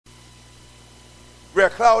we're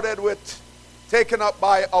clouded with taken up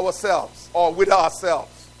by ourselves or with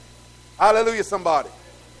ourselves. Hallelujah, somebody.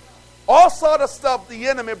 All sort of stuff the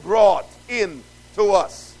enemy brought in to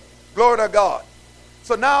us. Glory to God.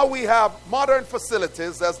 So now we have modern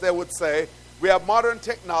facilities, as they would say. We have modern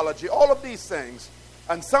technology, all of these things.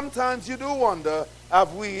 And sometimes you do wonder,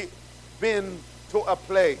 have we been to a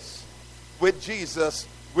place with Jesus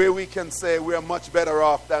where we can say we are much better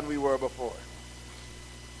off than we were before?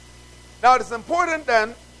 Now it is important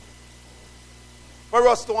then for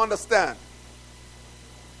us to understand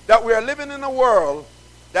that we are living in a world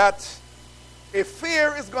that if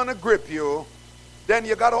fear is going to grip you, then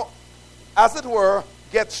you got to, as it were,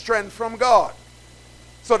 get strength from God.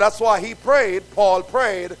 So that's why he prayed, Paul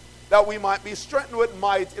prayed, that we might be strengthened with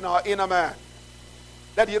might in our inner man.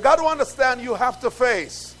 That you got to understand you have to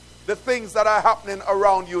face the things that are happening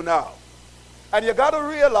around you now. And you got to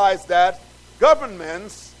realize that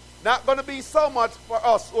governments not going to be so much for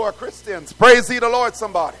us who are Christians. Praise ye the Lord,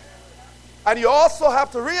 somebody. And you also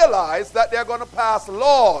have to realize that they're going to pass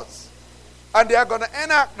laws. And they're going to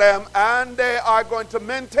enact them, and they are going to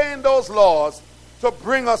maintain those laws to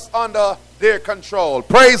bring us under their control.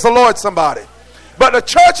 Praise the Lord, somebody. But the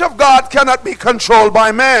church of God cannot be controlled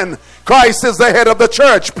by men. Christ is the head of the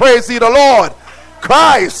church. Praise ye the Lord.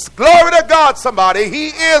 Christ, glory to God, somebody. He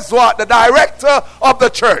is what? The director of the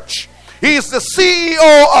church. He's the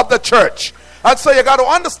CEO of the church. And so you got to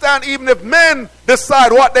understand, even if men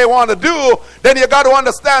decide what they want to do, then you got to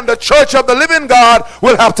understand the church of the living God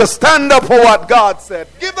will have to stand up for what God said.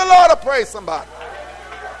 Give the Lord a praise, somebody.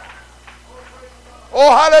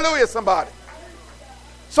 Oh, hallelujah, somebody.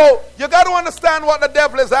 So you got to understand what the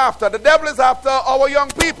devil is after. The devil is after our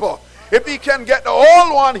young people. If he can get the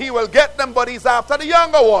old one, he will get them, but he's after the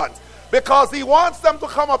younger ones. Because he wants them to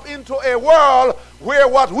come up into a world where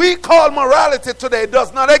what we call morality today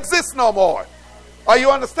does not exist no more. Are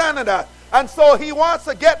you understanding that? And so he wants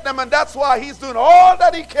to get them, and that's why he's doing all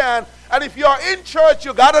that he can. And if you're in church,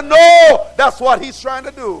 you got to know that's what he's trying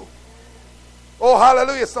to do. Oh,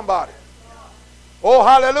 hallelujah, somebody. Oh,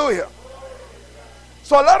 hallelujah.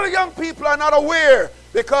 So a lot of young people are not aware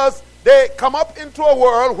because they come up into a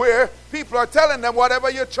world where people are telling them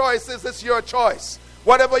whatever your choice is, it's your choice.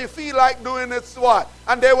 Whatever you feel like doing, it's what?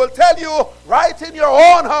 And they will tell you, right in your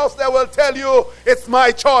own house, they will tell you, it's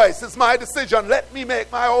my choice, it's my decision. Let me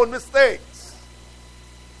make my own mistakes.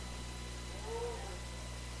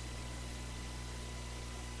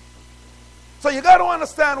 So you got to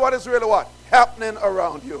understand what is really what? Happening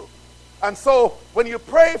around you. And so when you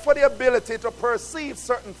pray for the ability to perceive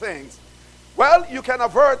certain things, well, you can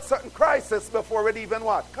avert certain crisis before it even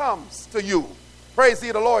what? Comes to you. Praise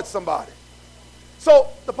ye the Lord, somebody. So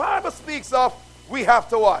the Bible speaks of we have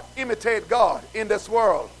to what? Imitate God in this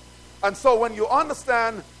world. And so when you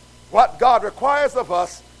understand what God requires of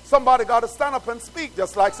us, somebody got to stand up and speak,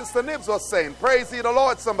 just like Sister Nibs was saying. Praise ye the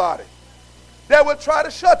Lord, somebody. They will try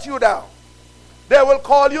to shut you down. They will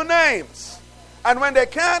call you names. And when they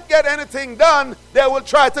can't get anything done, they will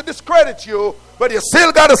try to discredit you. But you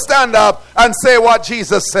still got to stand up and say what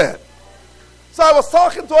Jesus said. So I was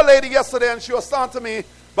talking to a lady yesterday, and she was talking to me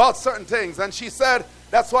about certain things. And she said,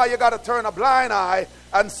 that's why you got to turn a blind eye,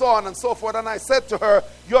 and so on and so forth. And I said to her,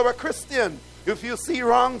 you're a Christian. If you see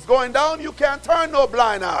wrongs going down, you can't turn no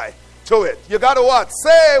blind eye to it. You got to what?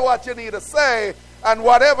 Say what you need to say, and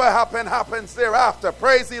whatever happens thereafter.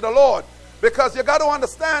 Praise ye the Lord. Because you got to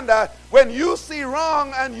understand that when you see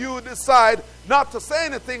wrong and you decide not to say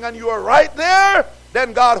anything and you are right there,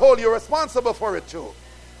 then God hold you responsible for it too.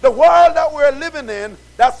 The world that we're living in,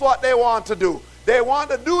 that's what they want to do. They want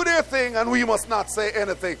to do their thing and we must not say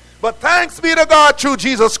anything. But thanks be to God through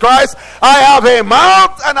Jesus Christ, I have a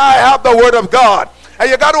mouth and I have the word of God. And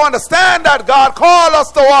you got to understand that God called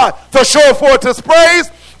us to what? To show forth his praise,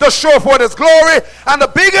 to show forth his glory. And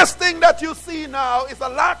the biggest thing that you see now is a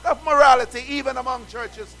lack of morality even among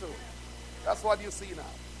churches too. That's what you see now.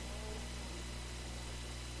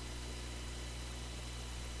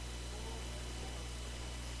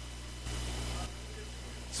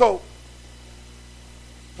 So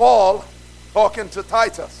Paul, talking to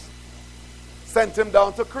Titus, sent him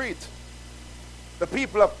down to Crete. The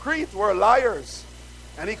people of Crete were liars,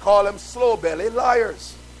 and he called them slow-bellied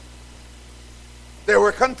liars. They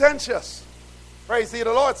were contentious. Praise ye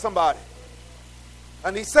the Lord, somebody.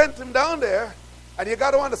 And he sent him down there, and you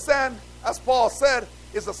got to understand, as Paul said,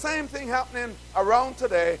 it's the same thing happening around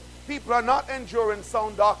today. People are not enduring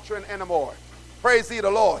sound doctrine anymore. Praise ye the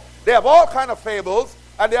Lord. They have all kind of fables,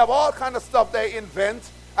 and they have all kind of stuff they invent,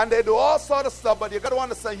 and they do all sort of stuff, but you got to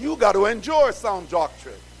understand, you got to endure sound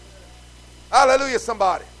doctrine. Hallelujah,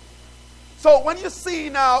 somebody. So when you see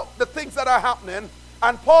now the things that are happening,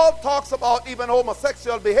 And Paul talks about even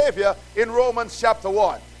homosexual behavior in Romans chapter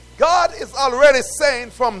 1. God is already saying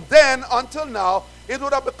from then until now, it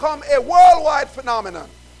would have become a worldwide phenomenon.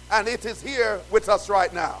 And it is here with us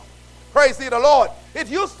right now. Praise be the Lord. It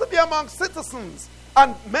used to be among citizens,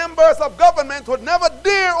 and members of government would never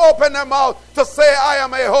dare open their mouth to say, I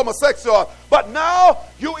am a homosexual. But now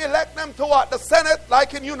you elect them to what? The Senate,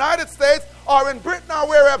 like in the United States or in Britain or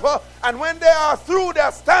wherever. And when they are through,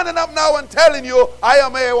 they're standing up now and telling you, I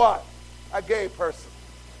am a what? A gay person.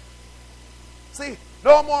 See,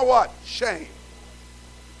 no more what? Shame.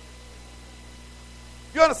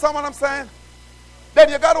 You understand what I'm saying? Then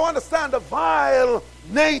you got to understand the vile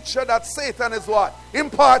nature that Satan is what?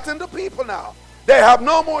 Imparting to people now. They have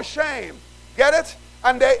no more shame. Get it?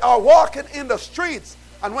 And they are walking in the streets.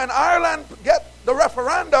 And when Ireland get the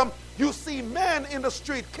referendum, you see men in the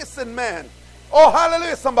street kissing men. Oh,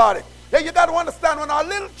 hallelujah, somebody. Then you got to understand, when our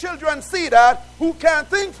little children see that, who can't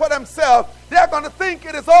think for themselves, they're going to think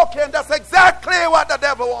it is okay. And that's exactly what the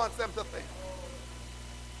devil wants them to think.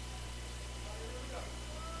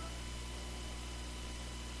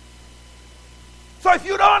 So if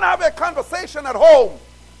you don't have a conversation at home,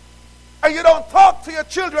 and you don't talk to your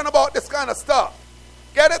children about this kind of stuff,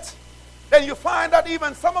 get it? Then you find that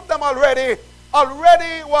even some of them already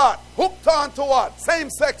what? Hooked on to what?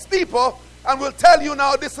 Same-sex people, and will tell you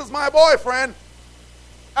now, this is my boyfriend,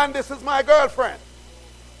 and this is my girlfriend.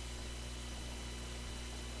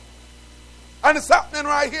 And it's happening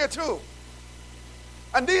right here too.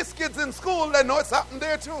 And these kids in school, they know it's happening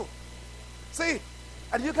there too. See?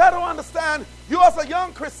 And you got to understand, you as a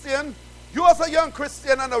young Christian,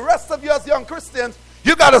 and the rest of you as young Christians,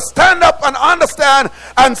 you got to stand up and understand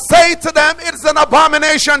and say to them, it's an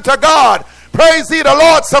abomination to God. Praise ye the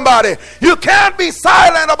Lord, somebody. You can't be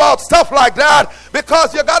silent about stuff like that,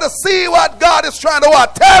 because you got to see what God is trying to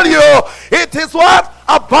what? Tell you. It is what?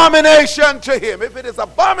 Abomination to him. If it is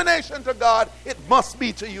abomination to God, it must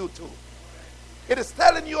be to you too. It is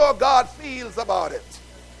telling you how God feels about it.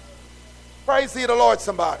 Praise ye the Lord,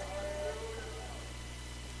 somebody.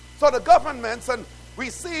 So the governments, and we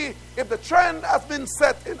see if the trend has been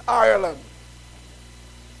set in Ireland.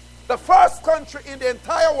 The first country in the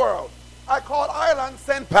entire world, I call Ireland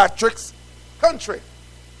St. Patrick's country.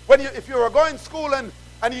 If you were going to school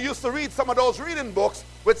and you used to read some of those reading books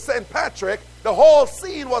with St. Patrick, the whole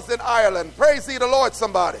scene was in Ireland. Praise ye the Lord,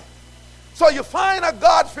 somebody. So you find a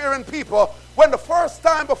God-fearing people when the first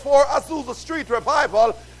time before Azusa Street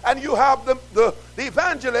revival, and you have the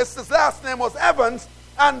evangelist, his last name was Evans,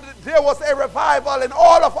 and there was a revival in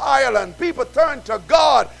all of Ireland. People turned to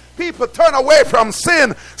God. People turn away from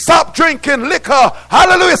sin. Stop drinking liquor.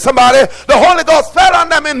 Hallelujah, somebody. The Holy Ghost fell on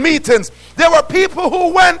them in meetings. There were people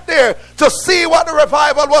who went there to see what the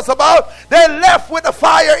revival was about. They left with the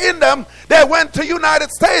fire in them. They went to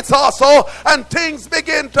United States also, and things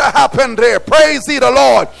begin to happen there. Praise ye the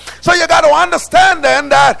Lord. So you got to understand then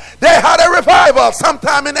that they had a revival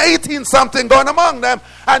sometime in 18-something going among them.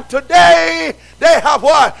 And today they have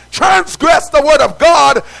what? Transgressed the word of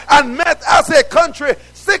God and met as a country.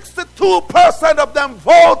 62% of them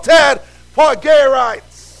voted for gay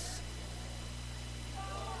rights.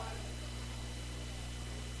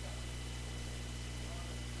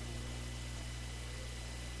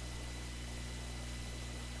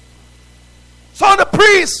 So the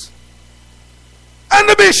priests and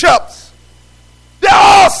the bishops, they're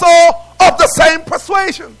also of the same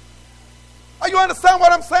persuasion. Are you understand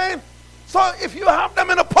what I'm saying? So if you have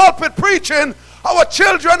them in a pulpit preaching, our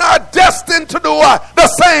children are destined to do what? The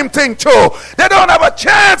same thing too. They don't have a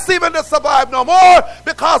chance even to survive no more,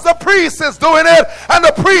 because the priest is doing it, and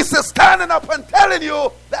the priest is standing up and telling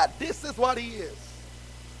you that this is what he is.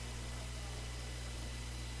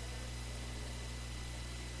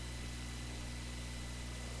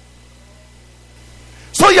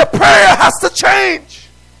 So your prayer has to change.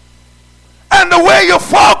 And the way you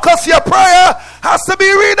focus your prayer has to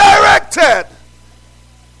be redirected.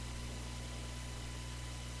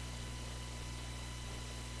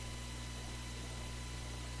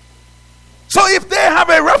 So if they have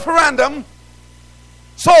a referendum,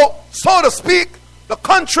 so to speak, the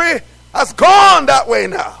country has gone that way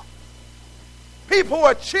now. People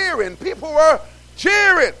were cheering.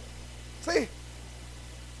 See?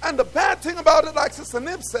 And the bad thing about it, like Sister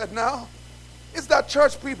Nib said now, is that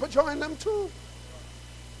church people join them too.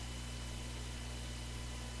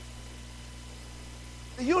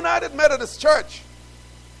 The United Methodist Church,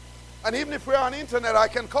 and even if we're on the internet, I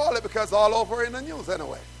can call it, because all over in the news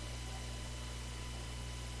anyway.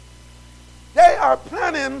 They are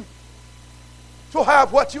planning to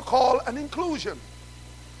have what you call an inclusion.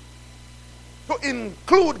 To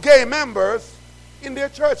include gay members in their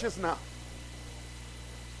churches now.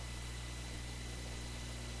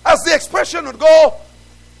 As the expression would go,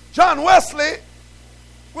 John Wesley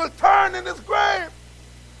will turn in his grave.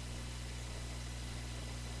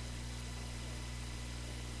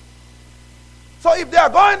 So if they are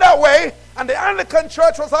going that way, and the Anglican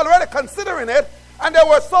Church was already considering it, and they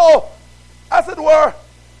were so, as it were,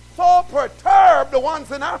 so perturbed, the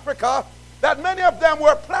ones in Africa, that many of them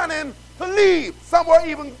were planning to leave. Some were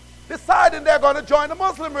even deciding they're going to join the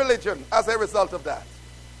Muslim religion as a result of that.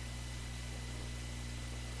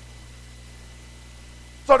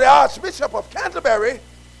 So the Archbishop of Canterbury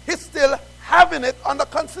is still having it under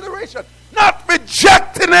consideration. Not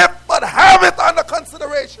rejecting it, but have it under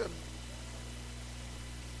consideration.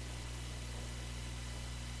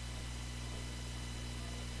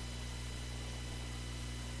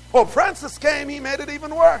 Pope Francis came, he made it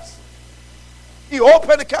even worse. He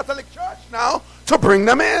opened the Catholic Church now to bring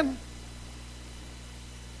them in.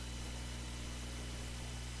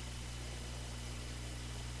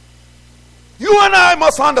 You and I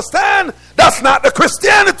must understand that's not the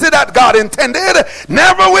Christianity that God intended.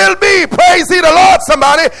 Never will be. Praise ye the Lord,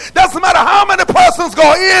 somebody. Doesn't matter how many persons go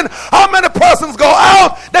in, how many persons go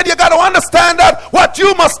out, then you got to understand that what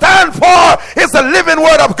you must stand for is the living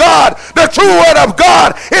word of God, the true word of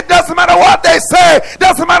God. It doesn't matter what they say,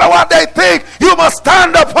 doesn't matter what they think. You must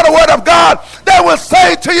stand up for the word of God. They will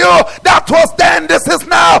say to you, that was then, this is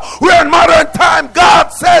now. We're in modern time. God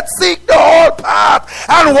said, seek the whole path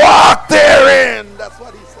and walk therein. That's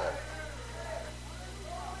what he said.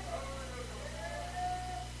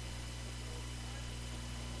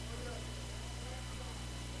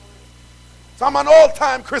 So I'm an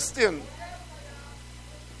old-time Christian.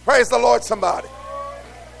 Praise the Lord, somebody.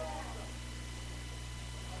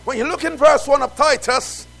 When you look in verse 1 of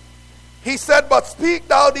Titus, he said, but speak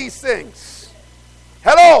thou these things.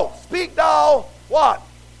 Hello, speak thou what?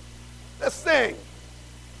 This thing.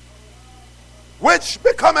 Which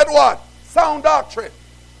becometh what? Sound doctrine.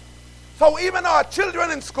 So even our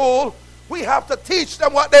children in school, we have to teach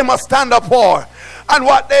them what they must stand up for and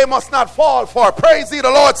what they must not fall for. Praise ye the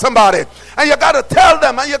Lord, somebody. And you got to tell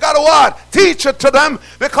them, and you got to what? Teach it to them,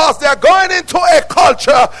 because they're going into a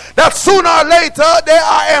culture that sooner or later they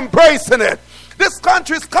are embracing it. This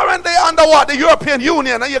country is currently under what? The European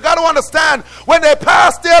Union. And you got to understand, when they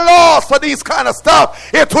pass their laws for these kind of stuff,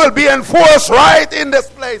 it will be enforced right in this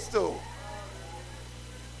place too.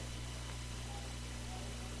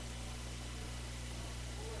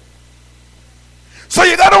 So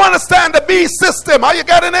you got to understand the beast system. Are you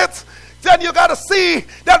getting it? Then you got to see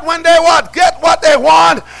that when they get what they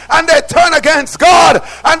want and they turn against God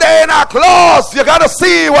and they enact laws, you got to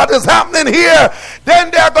see what is happening here.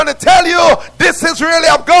 Then they're going to tell you this is really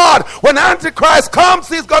of God. When Antichrist comes,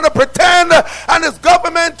 he's going to pretend and his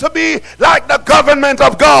government to be like the government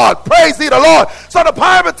of God. Praise ye the Lord. So the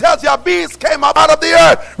Bible tells you a beast came up out of the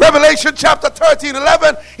earth. Revelation chapter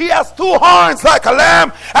 13:11. He has two horns like a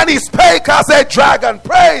lamb and he spake as a dragon.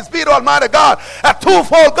 Praise be to Almighty God. A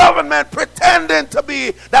twofold government pretending to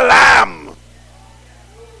be the lamb.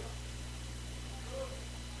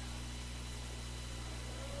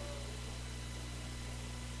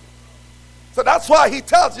 So that's why he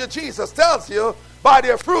tells you, Jesus tells you, by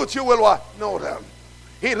their fruits you will what? Know them.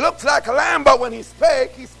 He looked like a lamb, but when he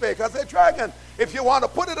spake as a dragon. If you want to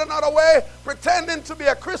put it another way, pretending to be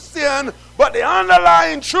a Christian, but the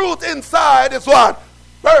underlying truth inside is what?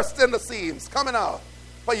 Bursting the seams, coming out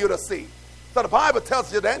for you to see. So the Bible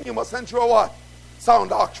tells you then you must enter a what? Sound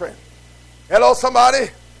doctrine. Hello, somebody?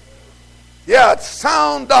 Yeah, it's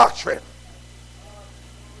sound doctrine.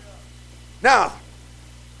 Now,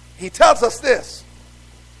 he tells us this.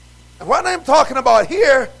 And what I'm talking about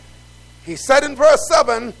here, he said in verse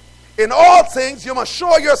 7, in all things you must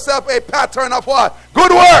show yourself a pattern of what?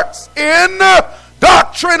 Good works. In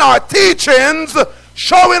doctrine or teachings,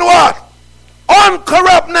 showing what?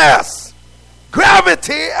 Uncorruptness,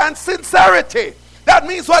 gravity, and sincerity. That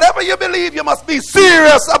means whatever you believe, you must be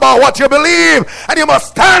serious about what you believe, and you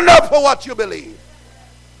must stand up for what you believe.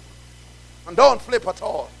 And don't flip at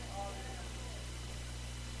all.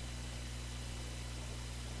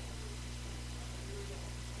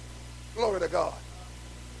 Glory to God.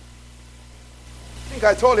 I think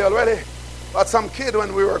I told you already about some kid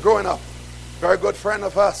when we were growing up. Very good friend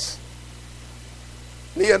of us.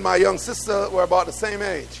 Me and my young sister were about the same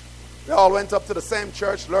age. We all went up to the same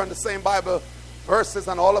church, learned the same Bible verses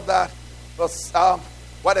and all of that. It was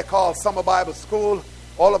what they call summer Bible school,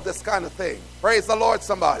 all of this kind of thing. Praise the Lord,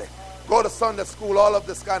 somebody. Go to Sunday school, all of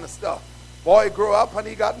this kind of stuff. Boy grew up and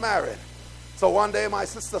he got married. So one day my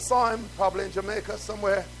sister saw him, probably in Jamaica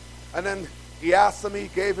somewhere, and then he asked him, he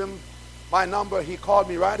gave him my number. He called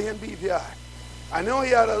me right in BVI. I knew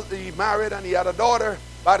he married and he had a daughter.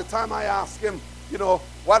 By the time I asked him, you know,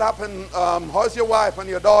 what happened, how's your wife and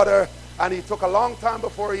your daughter? And he took a long time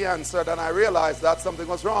before he answered, and I realized that something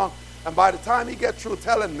was wrong. And by the time he get through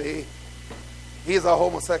telling me, he's a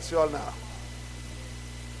homosexual now.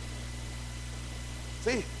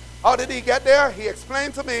 See, how did he get there? He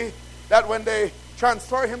explained to me that when they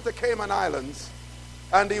transferred him to Cayman Islands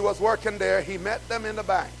and he was working there, he met them in the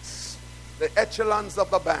banks, the echelons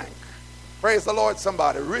of the bank. Praise the Lord,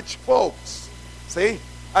 somebody. Rich folks. See?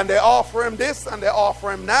 And they offer him this and they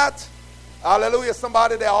offer him that. Hallelujah,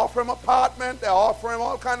 somebody. They offer him apartment. They offer him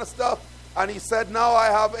all kind of stuff. And he said, now I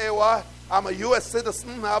have I'm a U.S.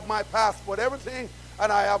 citizen. I have my passport, everything.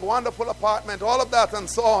 And I have a wonderful apartment, all of that and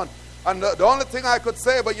so on. And the only thing I could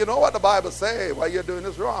say, but you know what the Bible says, what you're doing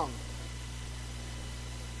is wrong.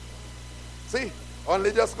 See,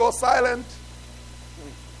 only just go silent.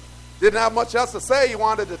 Didn't have much else to say. He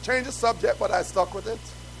wanted to change the subject, but I stuck with it.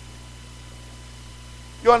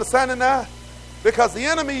 You understanding that? Because the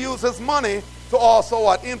enemy uses money to also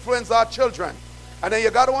what? Influence our children. And then you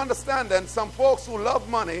got to understand then, some folks who love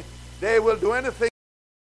money, they will do anything.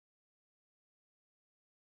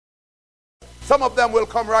 Some of them will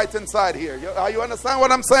come right inside here. You understand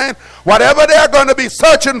what I'm saying? Whatever they're going to be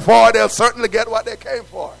searching for, they'll certainly get what they came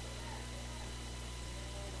for.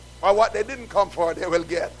 Or what they didn't come for, they will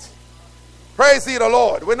get. Praise ye the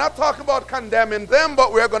Lord. We're not talking about condemning them,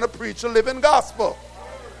 but we're going to preach a living gospel.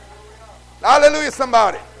 Hallelujah,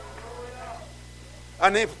 somebody.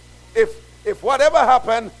 And if whatever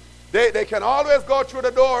happened, they can always go through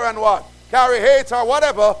the door and what? Carry hate or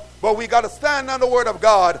whatever, but we got to stand on the word of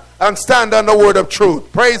God and stand on the word of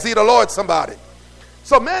truth. Praise ye the Lord, somebody.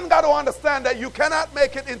 So men got to understand that you cannot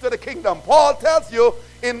make it into the kingdom. Paul tells you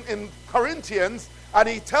in Corinthians, and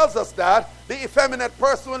he tells us that the effeminate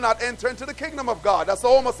person will not enter into the kingdom of God. That's the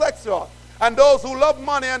homosexual. And those who love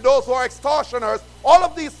money and those who are extortioners, all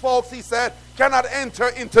of these folks, he said, cannot enter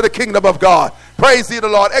into the kingdom of God. Praise ye the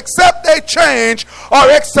Lord. Except they change or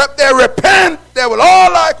except they repent, they will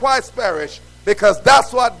all likewise perish, because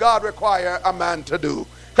that's what God requires a man to do.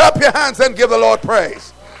 Clap your hands and give the Lord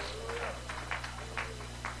praise.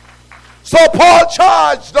 So Paul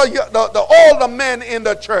charged the older men in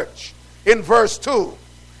the church in verse 2.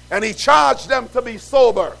 And he charged them to be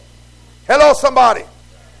sober. Hello, somebody.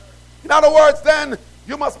 In other words, then,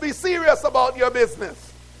 you must be serious about your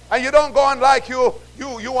business. And you don't go on like you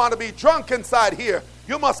want to be drunk inside here.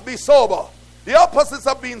 You must be sober. The opposite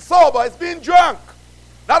of being sober is being drunk.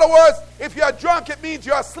 In other words, if you're drunk, it means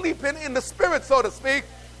you're sleeping in the spirit, so to speak.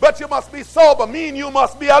 But you must be sober, meaning you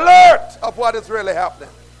must be alert of what is really happening.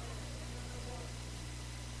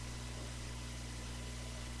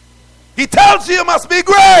 He tells you must be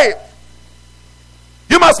grave.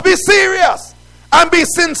 You must be serious. And be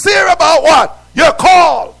sincere about what? Your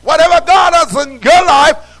call. Whatever God has in your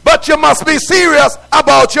life, but you must be serious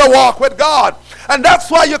about your walk with God. And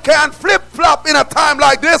that's why you can't flip-flop in a time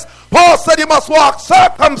like this. Paul said you must walk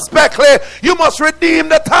circumspectly. You must redeem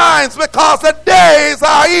the times, because the days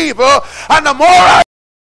are evil. And the more